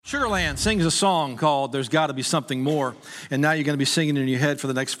Sugarland sings a song called There's Gotta Be Something More, and now you're going to be singing in your head for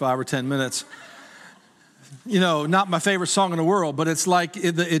the next 5 or 10 minutes. You know, not my favorite song in the world, but it's like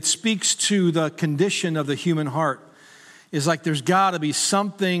it speaks to the condition of the human heart. It's like there's got to be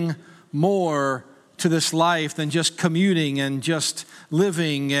something more to this life than just commuting and just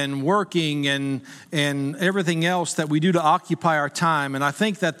living and working and everything else that we do to occupy our time. And I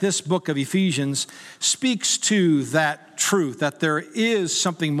think that this book of Ephesians speaks to that truth, that there is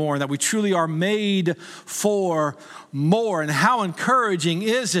something more and that we truly are made for more. And how encouraging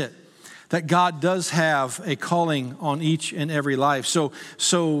is it that God does have a calling on each and every life. So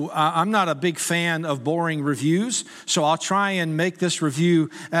I'm not a big fan of boring reviews, so I'll try and make this review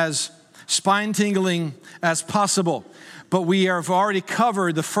as spine-tingling as possible. But we have already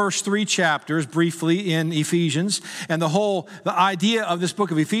covered the first 3 chapters briefly in Ephesians. And the idea of this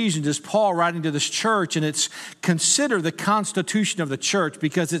book of Ephesians is Paul writing to this church, and it's considered the constitution of the church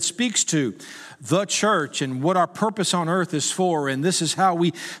because it speaks to the church and what our purpose on earth is for, and this is how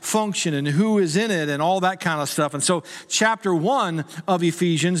we function and who is in it and all that kind of stuff. And so chapter 1 of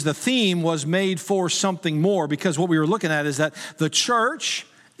Ephesians, the theme was made for something more, because what we were looking at is that the church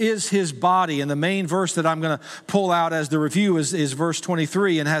is his body. And the main verse that I'm going to pull out as the review is verse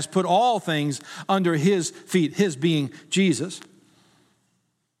 23, and has put all things under his feet, his being Jesus,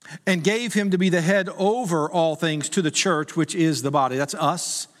 and gave him to be the head over all things to the church, which is the body. That's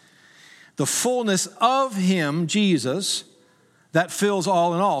us. The fullness of him, Jesus, that fills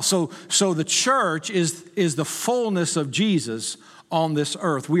all in all. So the church is the fullness of Jesus on this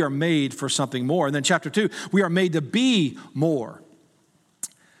earth. We are made for something more. And then chapter 2, we are made to be more.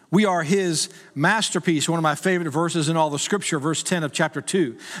 We are his masterpiece, one of my favorite verses in all the scripture, verse 10 of chapter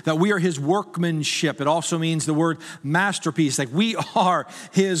 2, that we are his workmanship. It also means the word masterpiece, like we are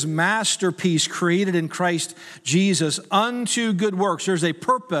his masterpiece created in Christ Jesus unto good works. There's a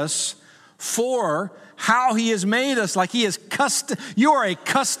purpose for how he has made us, like he is custom. You are a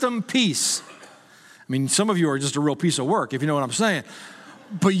custom piece. I mean, some of you are just a real piece of work, if you know what I'm saying.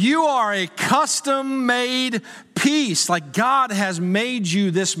 But you are a custom-made piece. Like God has made you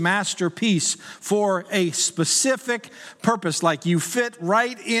this masterpiece for a specific purpose. Like you fit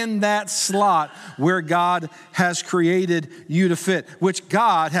right in that slot where God has created you to fit, which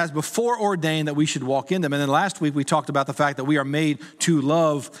God has before ordained that we should walk in them. And then last week we talked about the fact that we are made to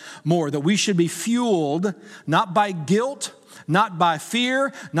love more, that we should be fueled not by guilt, not by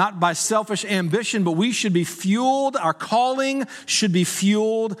fear, not by selfish ambition, but we should be fueled. Our calling should be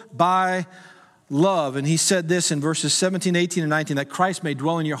fueled by love. And he said this in verses 17, 18, and 19, that Christ may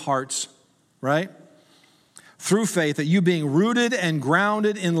dwell in your hearts, right? Through faith, that you being rooted and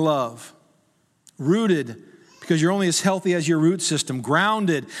grounded in love. Rooted because you're only as healthy as your root system.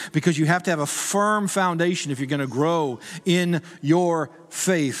 Grounded because you have to have a firm foundation if you're going to grow in your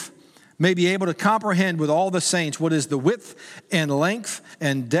faith. May be able to comprehend with all the saints what is the width and length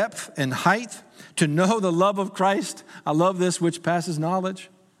and depth and height, to know the love of Christ. I love this, which passes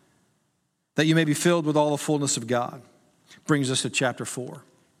knowledge, that you may be filled with all the fullness of God. Brings us to chapter 4.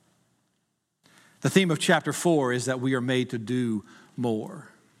 The theme of chapter 4 is that we are made to do more.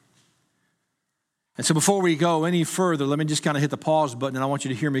 And so before we go any further, let me just kind of hit the pause button, and I want you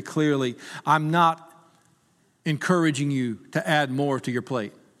to hear me clearly. I'm not encouraging you to add more to your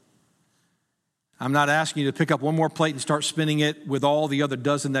plate. I'm not asking you to pick up one more plate and start spinning it with all the other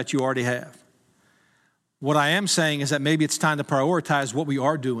dozen that you already have. What I am saying is that maybe it's time to prioritize what we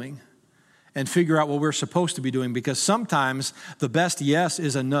are doing and figure out what we're supposed to be doing, because sometimes the best yes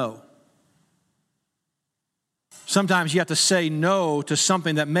is a no. Sometimes you have to say no to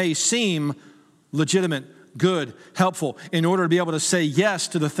something that may seem legitimate, good, helpful, in order to be able to say yes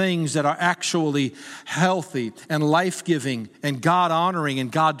to the things that are actually healthy and life-giving and God-honoring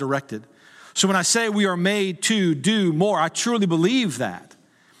and God-directed. So when I say we are made to do more, I truly believe that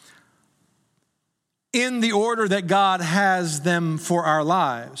in the order that God has them for our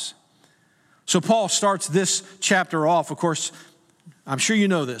lives. So Paul starts this chapter off. Of course, I'm sure you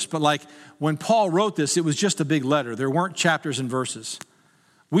know this, but like when Paul wrote this, it was just a big letter. There weren't chapters and verses.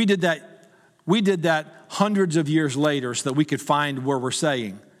 We did that hundreds of years later so that we could find where we're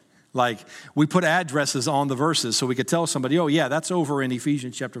saying. Like we put addresses on the verses so we could tell somebody, oh yeah, that's over in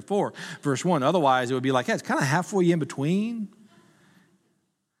Ephesians chapter 4, verse 1. Otherwise, it would be like, hey, it's kind of halfway in between.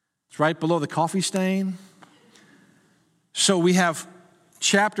 It's right below the coffee stain. So we have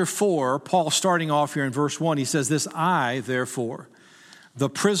chapter 4, Paul starting off here in verse 1. He says this, I, therefore, the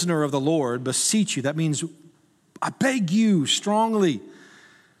prisoner of the Lord, beseech you. That means I beg you strongly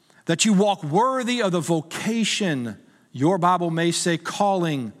that you walk worthy of the vocation, your Bible may say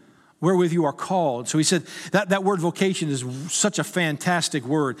calling, wherewith you are called. So he said that word vocation is such a fantastic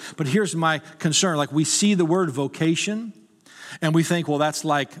word. But here's my concern. Like, we see the word vocation and we think, well, that's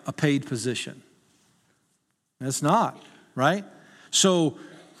like a paid position. It's not, right? So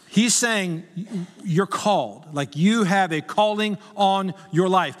he's saying you're called. Like, you have a calling on your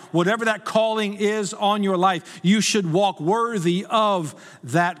life. Whatever that calling is on your life, you should walk worthy of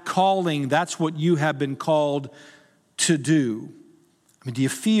that calling. That's what you have been called to do. I mean, do you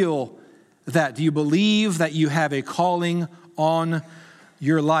feel that? Do you believe that you have a calling on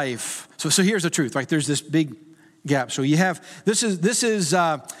your life? So here's the truth, right? There's this big gap. So you have, this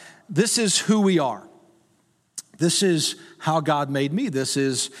is who we are. This is how God made me. This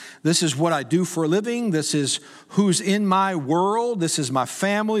is what I do for a living. This is who's in my world. This is my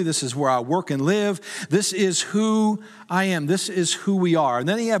family. This is where I work and live. This is who I am. This is who we are. And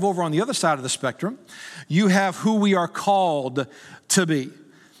then you have over on the other side of the spectrum, you have who we are called to be.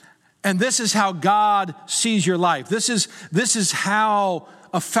 And this is how God sees your life. This is how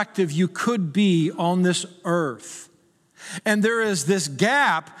effective you could be on this earth. And there is this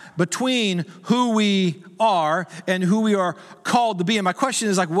gap between who we are and who we are called to be. And my question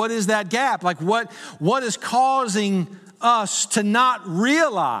is, like, what is that gap? Like, what is causing us to not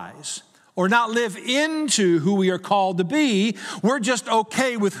realize or not live into who we are called to be? We're just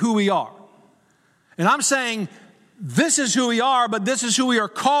okay with who we are. And I'm saying, this is who we are, but this is who we are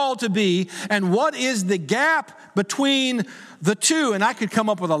called to be. And what is the gap between the two? And I could come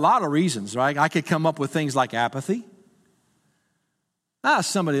up with a lot of reasons, right? I could come up with things like apathy.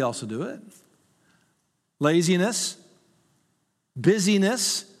 Somebody else will do it. Laziness,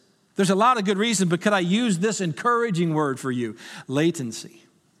 busyness. There's a lot of good reasons, but could I use this encouraging word for you? Latency.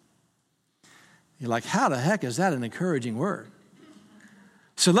 You're like, how the heck is that an encouraging word?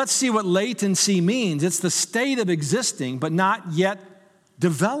 So let's see what latency means. It's the state of existing, but not yet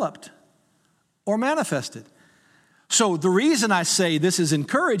developed or manifested. So the reason I say this is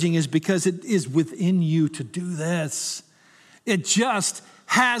encouraging is because it is within you to do this. It just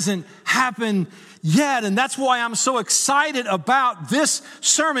hasn't happened yet. And that's why I'm so excited about this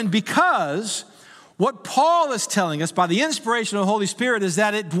sermon, because what Paul is telling us by the inspiration of the Holy Spirit is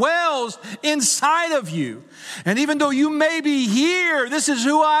that it dwells inside of you. And even though you may be here, this is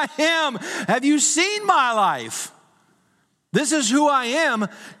who I am. Have you seen my life? This is who I am.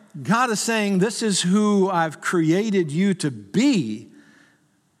 God is saying, this is who I've created you to be.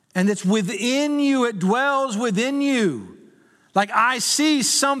 And it's within you. It dwells within you. Like, I see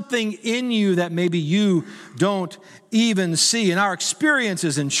something in you that maybe you don't even see. And our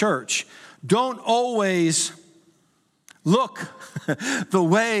experiences in church don't always look the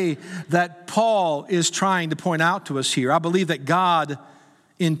way that Paul is trying to point out to us here. I believe that God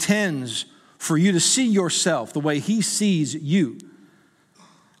intends for you to see yourself the way he sees you.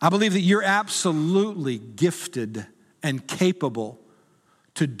 I believe that you're absolutely gifted and capable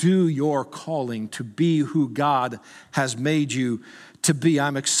to do your calling, to be who God has made you to be.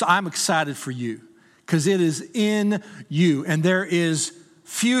 I'm excited for you because it is in you. And there is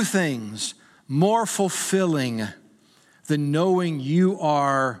few things more fulfilling than knowing you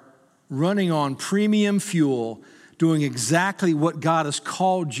are running on premium fuel, doing exactly what God has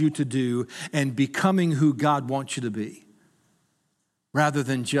called you to do and becoming who God wants you to be, rather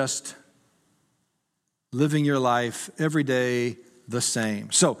than just living your life every day the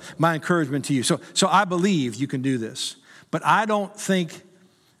same. So my encouragement to you. So I believe you can do this, but I don't think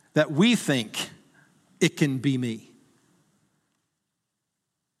that we think it can be me.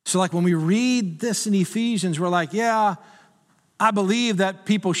 So like when we read this in Ephesians, we're like, yeah, I believe that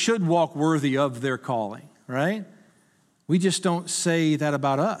people should walk worthy of their calling, right? We just don't say that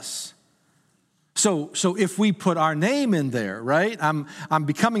about us. So if we put our name in there, right? I'm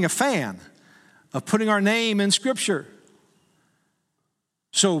becoming a fan of putting our name in Scripture.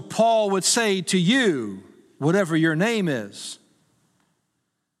 So Paul would say to you, whatever your name is.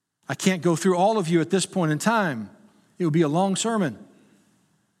 I can't go through all of you at this point in time. It would be a long sermon.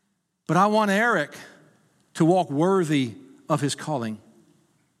 But I want Eric to walk worthy of his calling.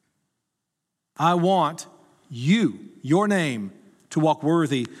 I want you, your name, to walk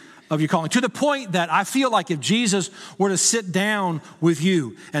worthy of your calling. To the point that I feel like if Jesus were to sit down with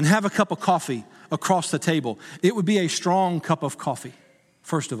you and have a cup of coffee across the table, it would be a strong cup of coffee.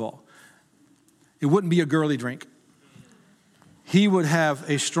 First of all, it wouldn't be a girly drink. He would have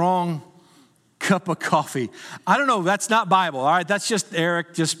a strong cup of coffee. I don't know, that's not Bible, all right? That's just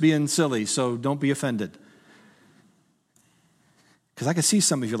Eric just being silly, so don't be offended. Because I can see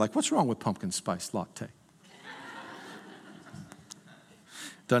some of you like, what's wrong with pumpkin spice latte?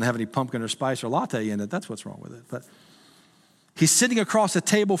 Doesn't have any pumpkin or spice or latte in it, that's what's wrong with it. But He's sitting across the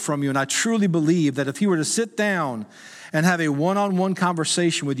table from you, and I truly believe that if he were to sit down and have a one-on-one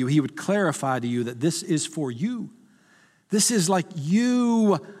conversation with you, he would clarify to you that this is for you. This is like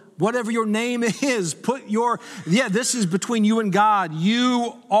you, whatever your name is, this is between you and God.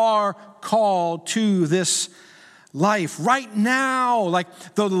 You are called to this life right now,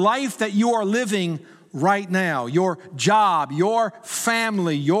 like the life that you are living right now, your job, your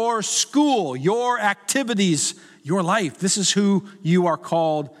family, your school, your activities, your life. This is who you are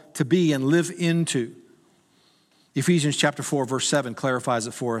called to be and live into. Ephesians chapter 4, verse 7 clarifies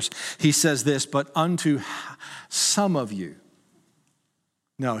it for us. He says this, but unto some of you.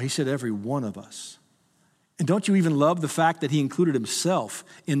 No, he said every one of us. And don't you even love the fact that he included himself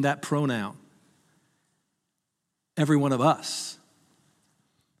in that pronoun? Every one of us.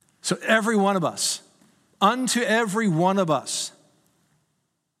 So every one of us, unto every one of us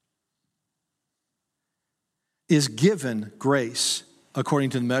is given grace according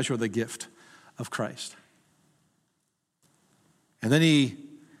to the measure of the gift of Christ. And then he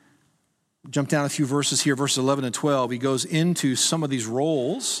jumped down a few verses here, verses 11 and 12. He goes into some of these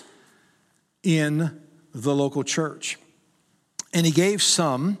roles in the local church. And he gave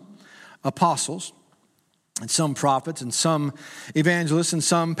some apostles, and some prophets, and some evangelists, and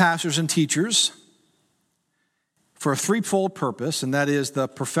some pastors and teachers for a threefold purpose, and that is the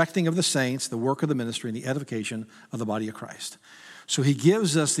perfecting of the saints, the work of the ministry, and the edification of the body of Christ. So he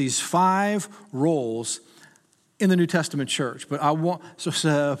gives us these 5 roles in the New Testament church.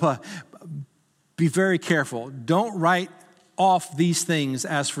 But be very careful. Don't write off these things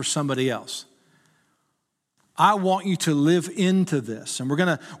as for somebody else. I want you to live into this. And we're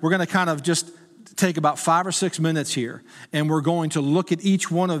gonna kind of just take about 5 or 6 minutes here, and we're going to look at each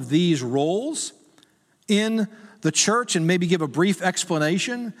one of these roles in the church and maybe give a brief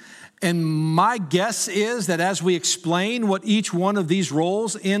explanation. And my guess is that as we explain what each one of these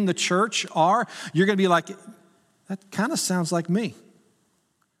roles in the church are, you're going to be like, that kind of sounds like me.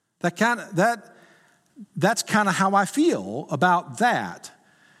 That's kind of how I feel about that.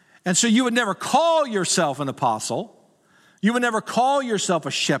 And so you would never call yourself an apostle. You would never call yourself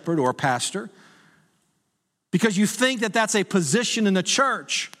a shepherd or a pastor because you think that that's a position in the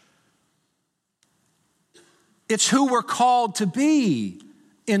church. It's who we're called to be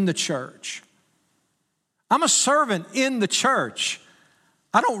in the church. I'm a servant in the church.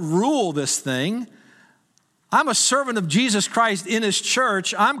 I don't rule this thing. I'm a servant of Jesus Christ in his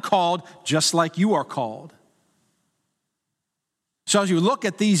church. I'm called just like you are called. So as you look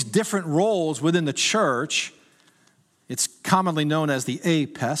at these different roles within the church, it's commonly known as the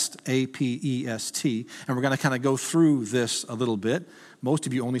APEST, A-P-E-S-T, and we're going to kind of go through this a little bit. Most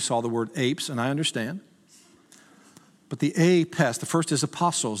of you only saw the word apes, and I understand. But the APEST, the first is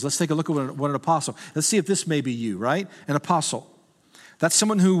apostles. Let's take a look at what an apostle. Let's see if this may be you, right? An apostle. That's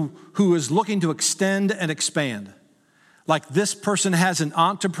someone who is looking to extend and expand. Like this person has an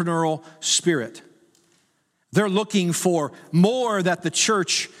entrepreneurial spirit. They're looking for more that the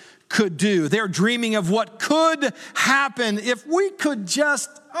church could do. They're dreaming of what could happen if we could just,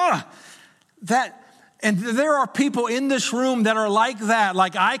 that. And there are people in this room that are like that.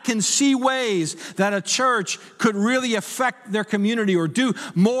 Like I can see ways that a church could really affect their community or do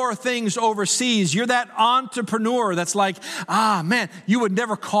more things overseas. You're that entrepreneur that's like, man, you would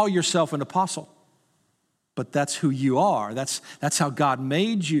never call yourself an apostle. But that's who you are. That's how God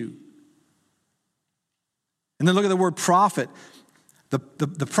made you. And then look at the word prophet.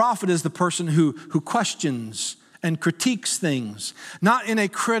 The prophet is the person who questions and critiques things, not in a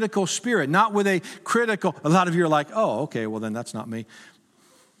critical spirit, not with a critical, a lot of you are like, oh, okay, well then that's not me.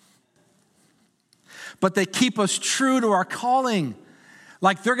 But they keep us true to our calling.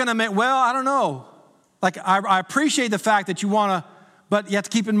 Like they're gonna make, well, I don't know. Like I appreciate the fact that you wanna, but you have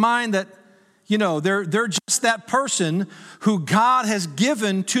to keep in mind that, they're just that person who God has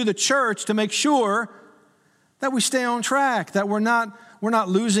given to the church to make sure that we stay on track, that we're not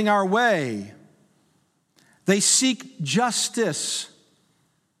losing our way. They seek justice.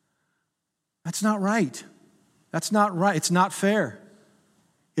 That's not right. That's not right. It's not fair.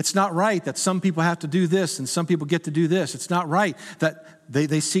 It's not right that some people have to do this and some people get to do this. It's not right that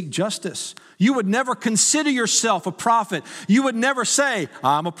they seek justice. You would never consider yourself a prophet. You would never say,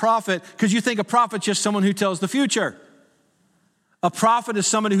 I'm a prophet, because you think a prophet's just someone who tells the future. A prophet is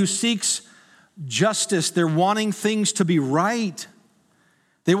somebody who seeks justice. They're wanting things to be right.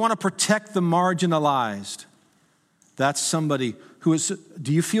 They want to protect the marginalized. That's somebody who is,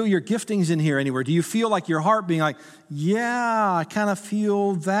 do you feel your giftings in here anywhere? Do you feel like your heart being like, yeah, I kind of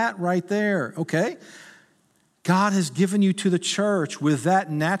feel that right there. Okay. God has given you to the church with that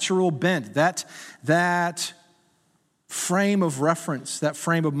natural bent, that frame of reference, that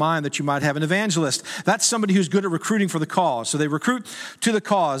frame of mind that you might have. An evangelist, that's somebody who's good at recruiting for the cause. So they recruit to the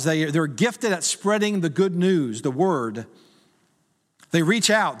cause. They're gifted at spreading the good news, the word. They reach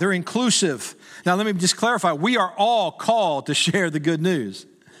out. They're inclusive. Now, let me just clarify. We are all called to share the good news.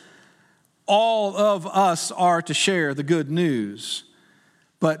 All of us are to share the good news.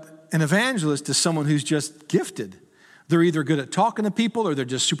 But an evangelist is someone who's just gifted. They're either good at talking to people, or they're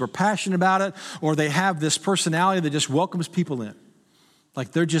just super passionate about it, or they have this personality that just welcomes people in.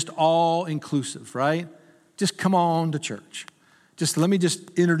 Like they're just all inclusive, right? Just come on to church. Just let me just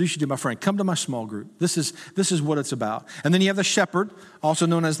introduce you to my friend. Come to my small group. This is what it's about. And then you have the shepherd, also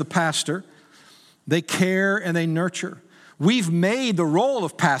known as the pastor. They care and they nurture. We've made the role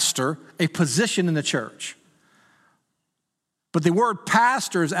of pastor a position in the church. But the word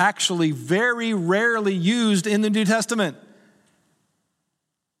pastor is actually very rarely used in the New Testament.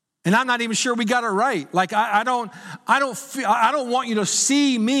 And I'm not even sure we got it right. Like I don't want you to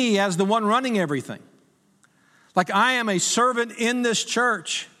see me as the one running everything. Like I am a servant in this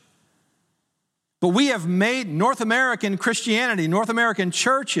church. But we have made North American Christianity, North American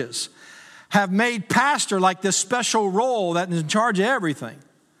churches have made pastor like this special role that is in charge of everything.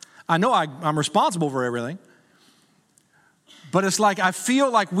 I know I'm responsible for everything. But it's like I feel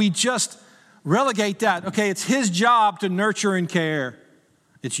like we just relegate that. Okay, it's his job to nurture and care.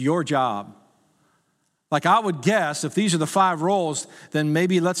 It's your job. Like I would guess if these are the 5 roles, then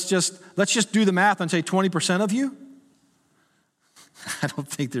maybe let's just do the math and say 20% of you. I don't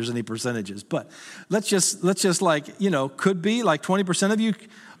think there's any percentages, but let's just like, could be like 20% of you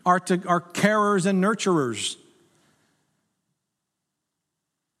are carers and nurturers,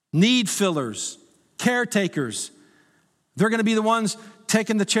 need fillers, caretakers. They're going to be the ones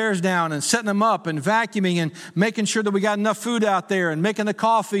taking the chairs down and setting them up and vacuuming and making sure that we got enough food out there and making the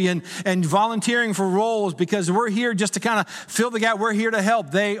coffee and volunteering for roles because we're here just to kind of fill the gap. We're here to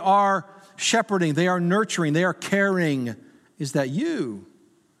help. They are shepherding. They are nurturing. They are caring. Is that you?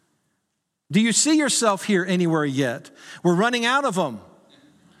 Do you see yourself here anywhere yet? We're running out of them.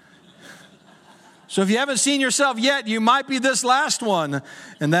 So if you haven't seen yourself yet, you might be this last one,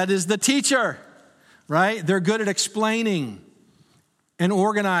 and that is the teacher. Right? They're good at explaining and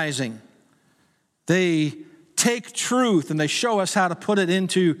organizing. They take truth and they show us how to put it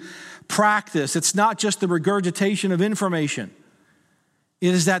into practice. It's not just the regurgitation of information.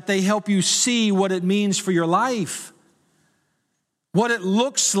 It is that they help you see what it means for your life. What it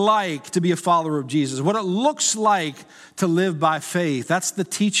looks like to be a follower of Jesus. What it looks like to live by faith. That's the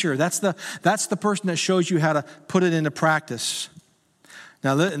teacher. That's the person that shows you how to put it into practice.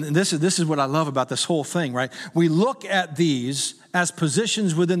 Now, this is what I love about this whole thing, right? We look at these as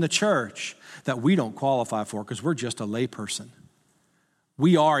positions within the church that we don't qualify for because we're just a layperson.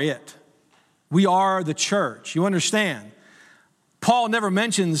 We are it. We are the church. You understand? Paul never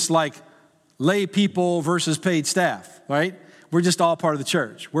mentions like lay people versus paid staff, right? We're just all part of the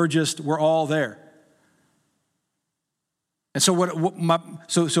church. We're all there. And so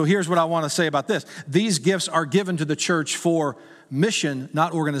so here's what I want to say about this. These gifts are given to the church for mission,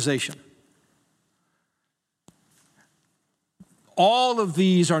 not organization. All of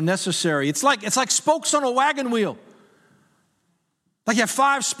these are necessary. It's like spokes on a wagon wheel. Like you have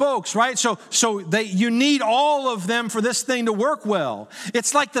 5 spokes, right? So you need all of them for this thing to work well.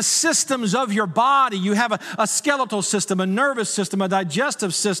 It's like the systems of your body. You have a skeletal system, a nervous system, a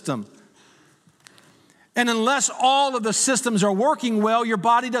digestive system. And unless all of the systems are working well, your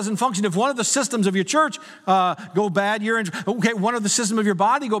body doesn't function. If one of the systems of your church go bad, one of the systems of your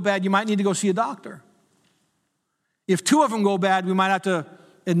body go bad, you might need to go see a doctor. If 2 of them go bad, we might have to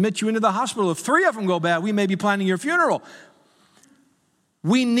admit you into the hospital. If 3 of them go bad, we may be planning your funeral.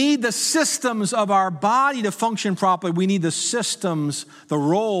 We need the systems of our body to function properly. We need the systems, the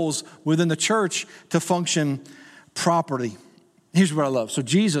roles within the church to function properly. Here's what I love. So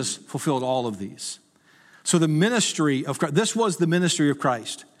Jesus fulfilled all of these. So the ministry of Christ, this was the ministry of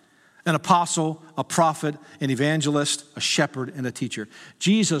Christ. An apostle, a prophet, an evangelist, a shepherd, and a teacher.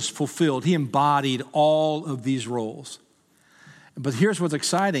 Jesus fulfilled, he embodied all of these roles. But here's what's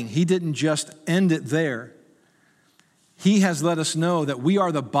exciting. He didn't just end it there. He has let us know that we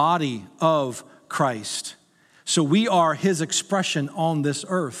are the body of Christ. So we are his expression on this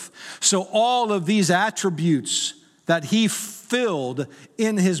earth. So all of these attributes that he filled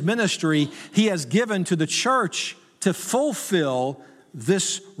in his ministry, he has given to the church to fulfill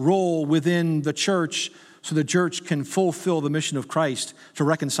this role within the church so the church can fulfill the mission of Christ to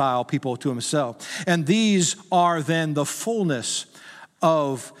reconcile people to himself. And these are then the fullness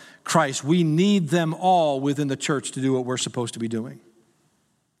of Christ. We need them all within the church to do what we're supposed to be doing.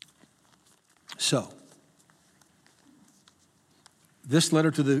 So, this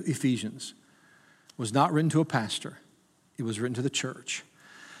letter to the Ephesians was not written to a pastor. It was written to the church.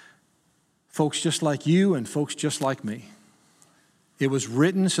 Folks just like you and folks just like me. It was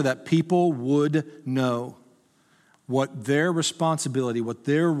written so that people would know what their responsibility, what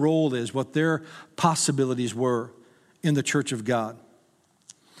their role is, what their possibilities were in the church of God.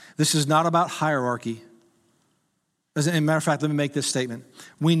 This is not about hierarchy. As a matter of fact, let me make this statement.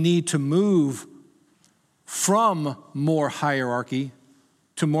 We need to move from more hierarchy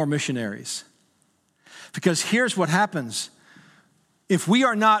to more missionaries. Because here's what happens. If we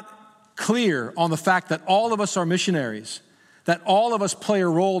are not clear on the fact that all of us are missionaries, that all of us play a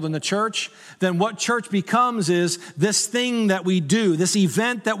role in the church, then what church becomes is this thing that we do, this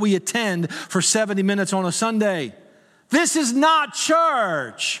event that we attend for 70 minutes on a Sunday. This is not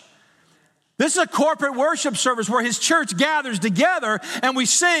church. This is a corporate worship service where his church gathers together and we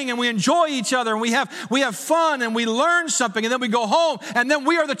sing and we enjoy each other and we have fun and we learn something and then we go home and then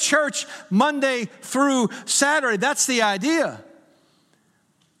we are the church Monday through Saturday. That's the idea.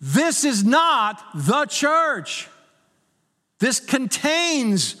 This is not the church. This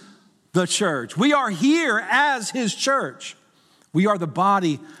contains the church. We are here as his church. We are the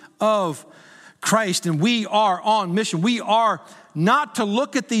body of Christ and we are on mission. We are not to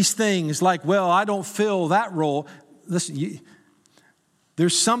look at these things like, well, I don't fill that role. Listen,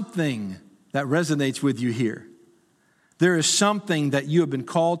 there's something that resonates with you here. There is something that you have been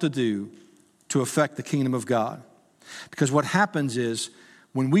called to do to affect the kingdom of God. Because what happens is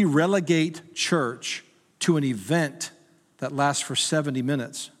when we relegate church to an event that lasts for 70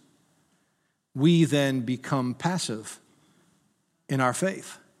 minutes, we then become passive in our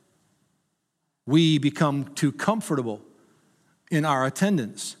faith. We become too comfortable in our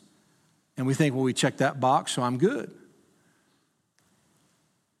attendance. And we think, well, we checked that box, so I'm good.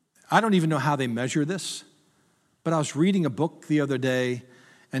 I don't even know how they measure this, but I was reading a book the other day,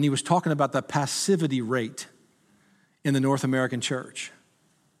 and he was talking about the passivity rate in the North American church.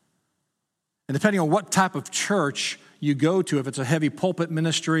 And depending on what type of church you go to, if it's a heavy pulpit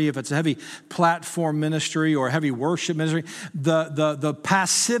ministry, if it's a heavy platform ministry or a heavy worship ministry, the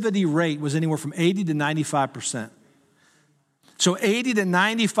passivity rate was anywhere from 80 to 95%. So 80 to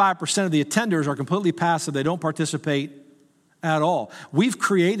 95% of the attenders are completely passive. They don't participate at all. We've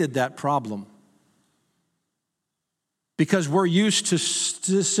created that problem because we're used to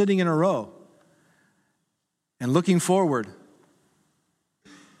sitting in a row and looking forward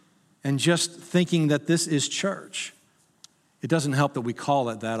and just thinking that this is church. It doesn't help that we call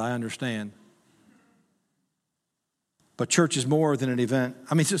it that, I understand. But church is more than an event.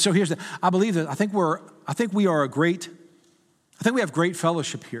 I mean, so here's I believe that I think we have great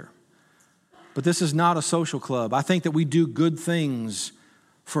fellowship here. But this is not a social club. I think that we do good things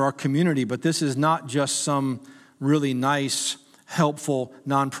for our community, but this is not just some really nice, helpful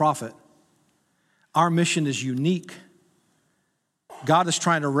nonprofit. Our mission is unique. God is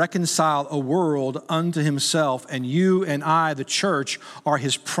trying to reconcile a world unto himself, and you and I, the church, are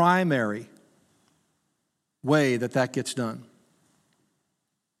his primary way that gets done.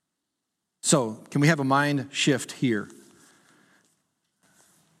 So, can we have a mind shift here?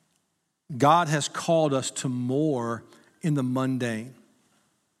 God has called us to more in the mundane.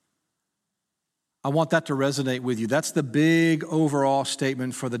 I want that to resonate with you. That's the big overall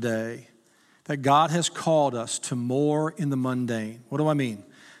statement for the day. That God has called us to more in the mundane. What do I mean?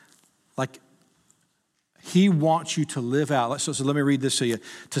 Like, he wants you to live out. So let me read this to you.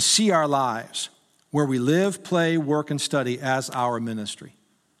 To see our lives where we live, play, work, and study as our ministry.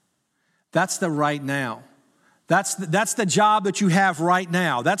 That's the right now. That's the job that you have right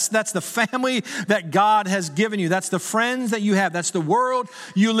now. That's the family that God has given you. That's the friends that you have. That's the world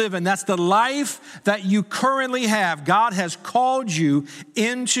you live in. That's the life that you currently have. God has called you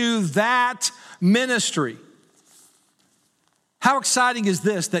into that ministry. How exciting is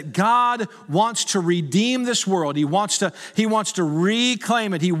this, that God wants to redeem this world. He wants to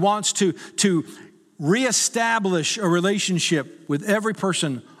reclaim it. He wants to reestablish a relationship with every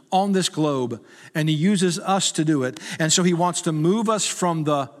person on this globe, and he uses us to do it. And so he wants to move us from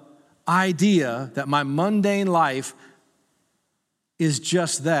the idea that my mundane life is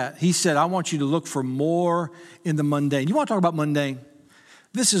just that. He said, I want you to look for more in the mundane. You want to talk about mundane?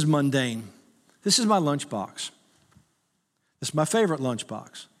 This is mundane. This is my lunchbox. This is my favorite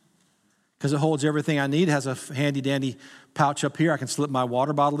lunchbox because it holds everything I need. It has a handy dandy pouch up here I can slip my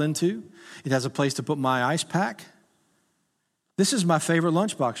water bottle into. It has a place to put my ice pack. This is my favorite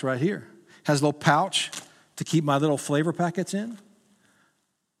lunchbox right here. It has a little pouch to keep my little flavor packets in.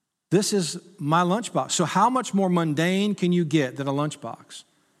 This is my lunchbox. So how much more mundane can you get than a lunchbox?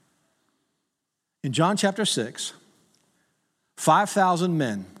 In John chapter 6, 5,000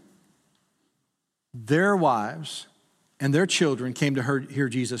 men, their wives, and their children came to hear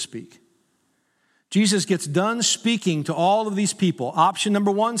Jesus speak. Jesus gets done speaking to all of these people. Option number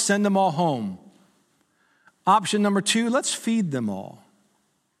one, send them all home. Option number two, let's feed them all.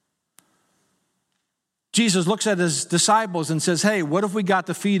 Jesus looks at his disciples and says, hey, what if we got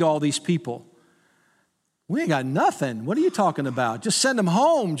to feed all these people? We ain't got nothing. What are you talking about? Just send them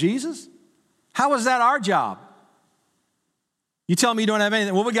home, Jesus. How is that our job? You tell me you don't have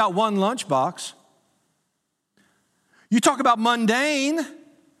anything. Well, we got one lunchbox. You talk about mundane.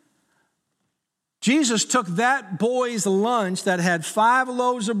 Jesus took that boy's lunch that had 5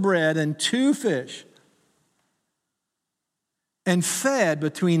 loaves of bread and 2 fish and fed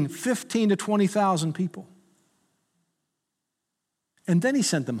between 15 to 20,000 people. And then he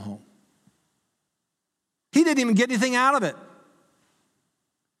sent them home. He didn't even get anything out of it.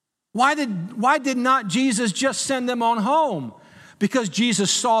 Why did not Jesus just send them on home? Because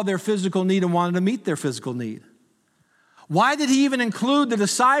Jesus saw their physical need and wanted to meet their physical need. Why did he even include the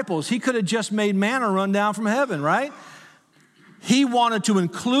disciples? He could have just made manna run down from heaven, right? He wanted to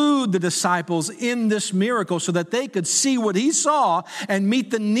include the disciples in this miracle so that they could see what he saw and meet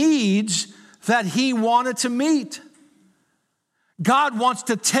the needs that he wanted to meet. God wants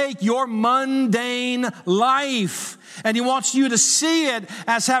to take your mundane life and he wants you to see it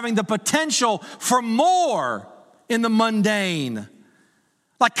as having the potential for more in the mundane.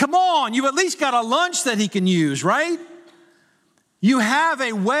 Like, come on, you've at least got a lunch that he can use, right? You have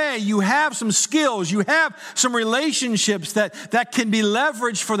a way, you have some skills, you have some relationships that can be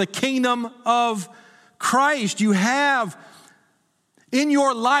leveraged for the kingdom of Christ. You have, in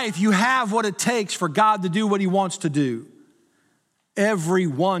your life, you have what it takes for God to do what he wants to do. Every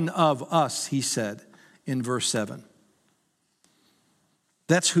one of us, he said in verse 7.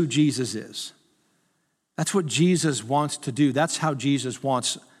 That's who Jesus is. That's what Jesus wants to do. That's how Jesus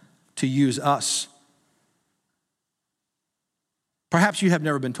wants to use us. Perhaps you have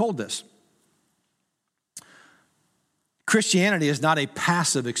never been told this. Christianity is not a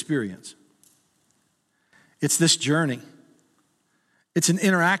passive experience. It's this journey. It's an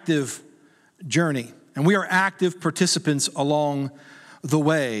interactive journey, and we are active participants along the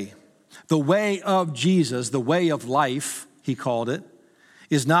way. The way of Jesus, the way of life, he called it,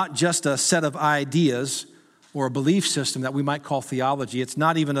 is not just a set of ideas or a belief system that we might call theology. It's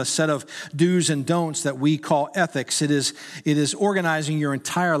not even a set of do's and don'ts that we call ethics. It is organizing your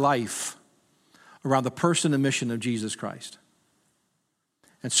entire life around the person and mission of Jesus Christ.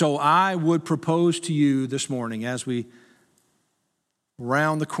 And so I would propose to you this morning as we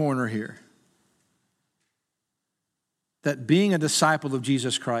round the corner here that being a disciple of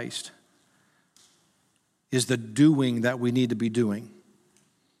Jesus Christ is the doing that we need to be doing.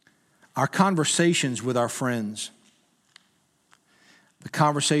 Our conversations with our friends, the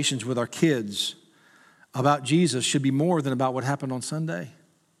conversations with our kids about Jesus should be more than about what happened on Sunday.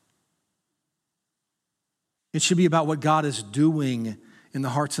 It should be about what God is doing in the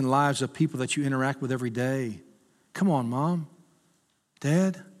hearts and lives of people that you interact with every day. Come on, Mom,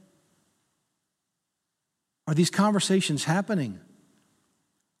 Dad. Are these conversations happening?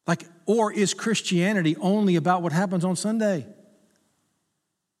 Or is Christianity only about what happens on Sunday?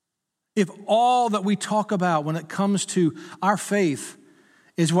 If all that we talk about when it comes to our faith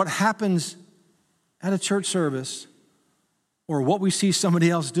is what happens at a church service or what we see somebody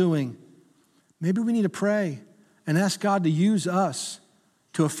else doing, maybe we need to pray and ask God to use us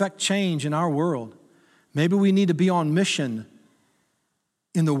to affect change in our world. Maybe we need to be on mission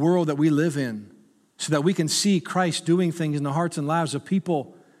in the world that we live in so that we can see Christ doing things in the hearts and lives of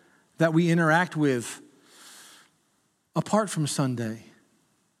people that we interact with apart from Sunday.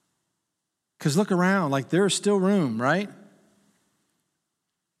 Because look around, there's still room, right?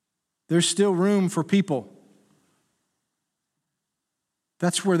 There's still room for people.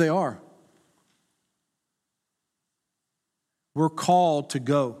 That's where they are. We're called to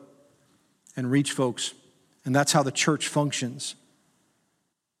go and reach folks, and that's how the church functions.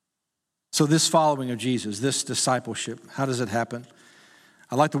 So this following of Jesus, this discipleship, how does it happen?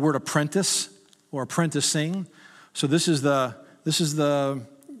 I like the word apprentice or apprenticing. So this is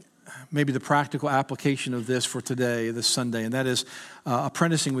maybe the practical application of this for today, this Sunday, and that is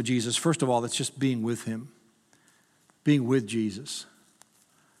apprenticing with Jesus. First of all, that's just being with him, being with Jesus.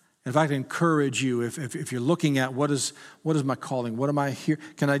 If I can encourage you, if you're looking at what is my calling, what am I here,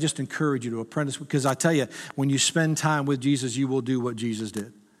 can I just encourage you to apprentice? Because I tell you, when you spend time with Jesus, you will do what Jesus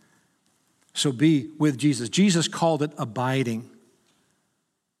did. So be with Jesus. Jesus called it abiding.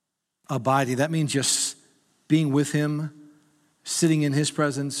 Abiding, that means just being with him, sitting in his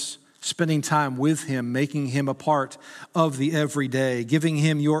presence, spending time with him, making him a part of the everyday, giving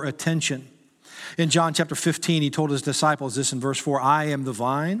him your attention. In John chapter 15, he told his disciples this in verse 4, I am the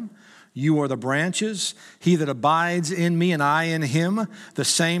vine, you are the branches. He that abides in me and I in him, the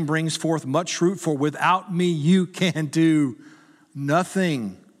same brings forth much fruit, for without me you can do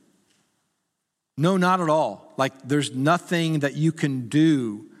nothing. No, not at all. Like there's nothing that you can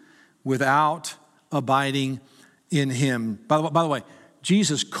do without abiding in him. By the way,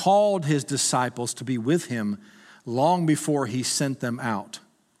 Jesus called his disciples to be with him long before he sent them out.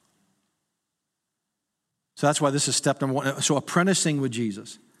 So that's why this is step number one. So apprenticing with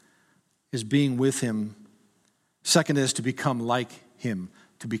Jesus is being with him. Second is to become like him,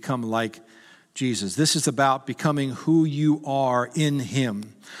 to become like Jesus. This is about becoming who you are in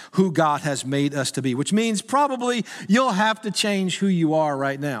him, who God has made us to be, which means probably you'll have to change who you are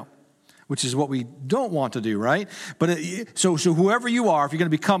right now, which is what we don't want to do, right? But so whoever you are, if you're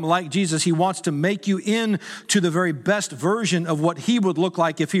going to become like Jesus, he wants to make you into the very best version of what he would look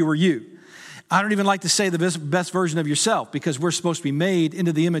like if he were you. I don't even like to say the best version of yourself because we're supposed to be made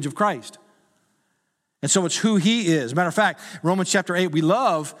into the image of Christ. And so it's who he is. Matter of fact, Romans chapter 8, we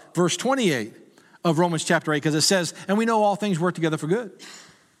love verse 28 of Romans chapter 8 because it says, and we know all things work together for good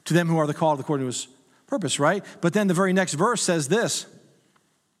to them who are the called according to his purpose, right? But then the very next verse says this,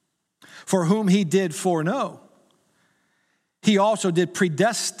 for whom he did foreknow, he also did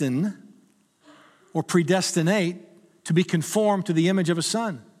predestine or predestinate to be conformed to the image of his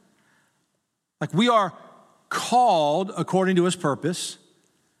son. Like we are called according to his purpose.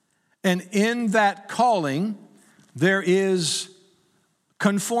 And in that calling, there is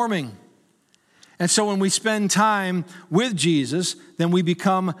conforming. And so when we spend time with Jesus, then we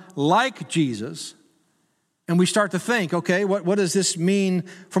become like Jesus. And we start to think, okay, what does this mean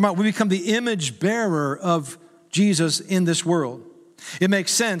for we become the image bearer of Jesus in this world. It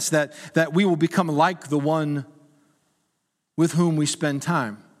makes sense that we will become like the one with whom we spend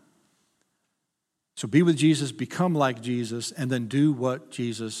time. So be with Jesus, become like Jesus, and then do what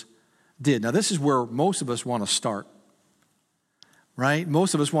Jesus did. Now, this is where most of us want to start, right?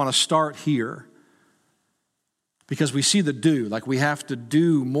 Most of us want to start here because we see the do, like we have to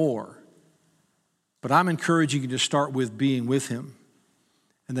do more. But I'm encouraging you to start with being with him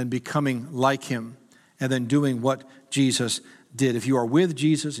and then becoming like him and then doing what Jesus did. If you are with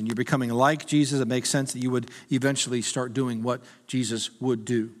Jesus and you're becoming like Jesus, it makes sense that you would eventually start doing what Jesus would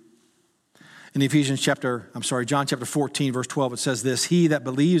do. In John chapter 14, verse 12, it says this, he that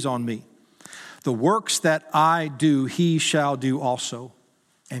believes on me, the works that I do, he shall do also,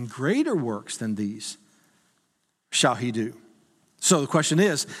 and greater works than these shall he do. So the question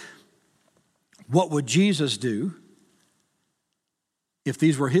is, what would Jesus do if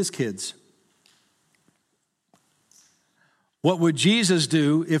these were his kids? What would Jesus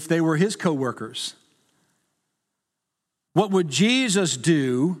do if they were his co-workers? What would Jesus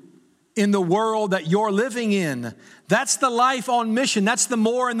do in the world that you're living in? That's the life on mission. That's the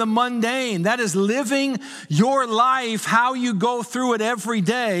more in the mundane. That is living your life, how you go through it every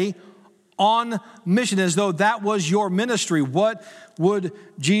day on mission, as though that was your ministry. What would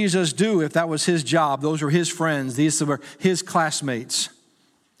Jesus do if that was his job? Those were his friends. These were his classmates.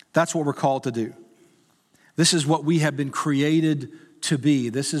 That's what we're called to do. This is what we have been created to be.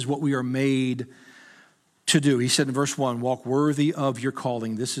 This is what we are made to do. He said in verse 1, walk worthy of your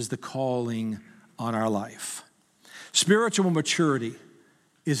calling. This is the calling on our life. Spiritual maturity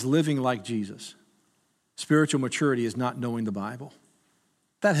is living like Jesus. Spiritual maturity is not knowing the Bible.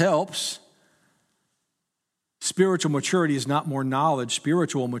 That helps. Spiritual maturity is not more knowledge.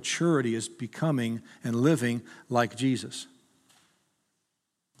 Spiritual maturity is becoming and living like Jesus.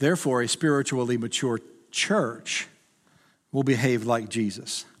 Therefore, a spiritually mature church will behave like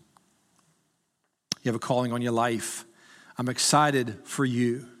Jesus. You have a calling on your life. I'm excited for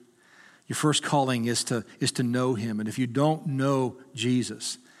you. Your first calling is to know him. And if you don't know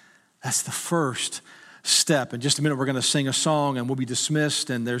Jesus, that's the first step. In just a minute, we're going to sing a song and we'll be dismissed.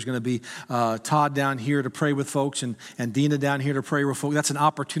 And there's going to be Todd down here to pray with folks and Dina down here to pray with folks. That's an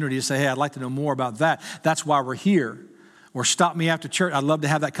opportunity to say, hey, I'd like to know more about that. That's why we're here. Or stop me after church. I'd love to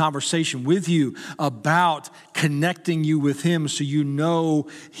have that conversation with you about connecting you with him so you know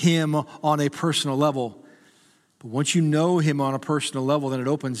him on a personal level. But once you know him on a personal level, then it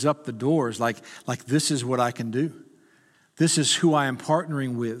opens up the doors like this is what I can do. This is who I am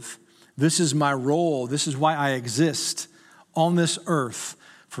partnering with. This is my role. This is why I exist on this earth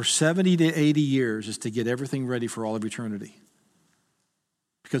for 70 to 80 years, is to get everything ready for all of eternity.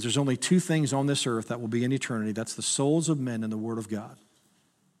 Because there's only two things on this earth that will be in eternity. That's the souls of men and the Word of God.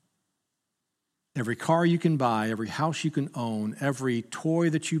 Every car you can buy, every house you can own, every toy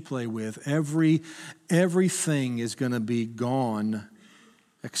that you play with, everything is going to be gone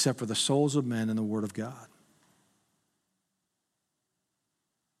except for the souls of men and the Word of God.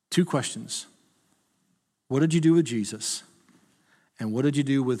 2 questions. What did you do with Jesus? And what did you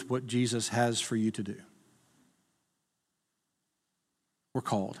do with what Jesus has for you to do? We're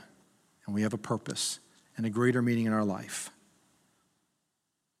called, and we have a purpose and a greater meaning in our life.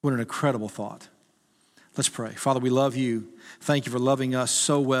 What an incredible thought. Let's pray. Father, we love you. Thank you for loving us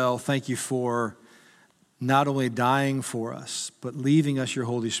so well. Thank you for not only dying for us, but leaving us your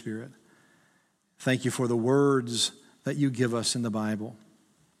Holy Spirit. Thank you for the words that you give us in the Bible.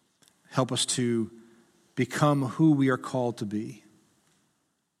 Help us to become who we are called to be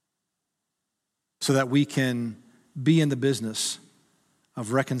so that we can be in the business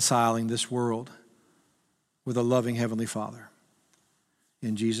of reconciling this world with a loving Heavenly Father.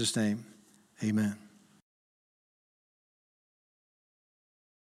 In Jesus' name, amen.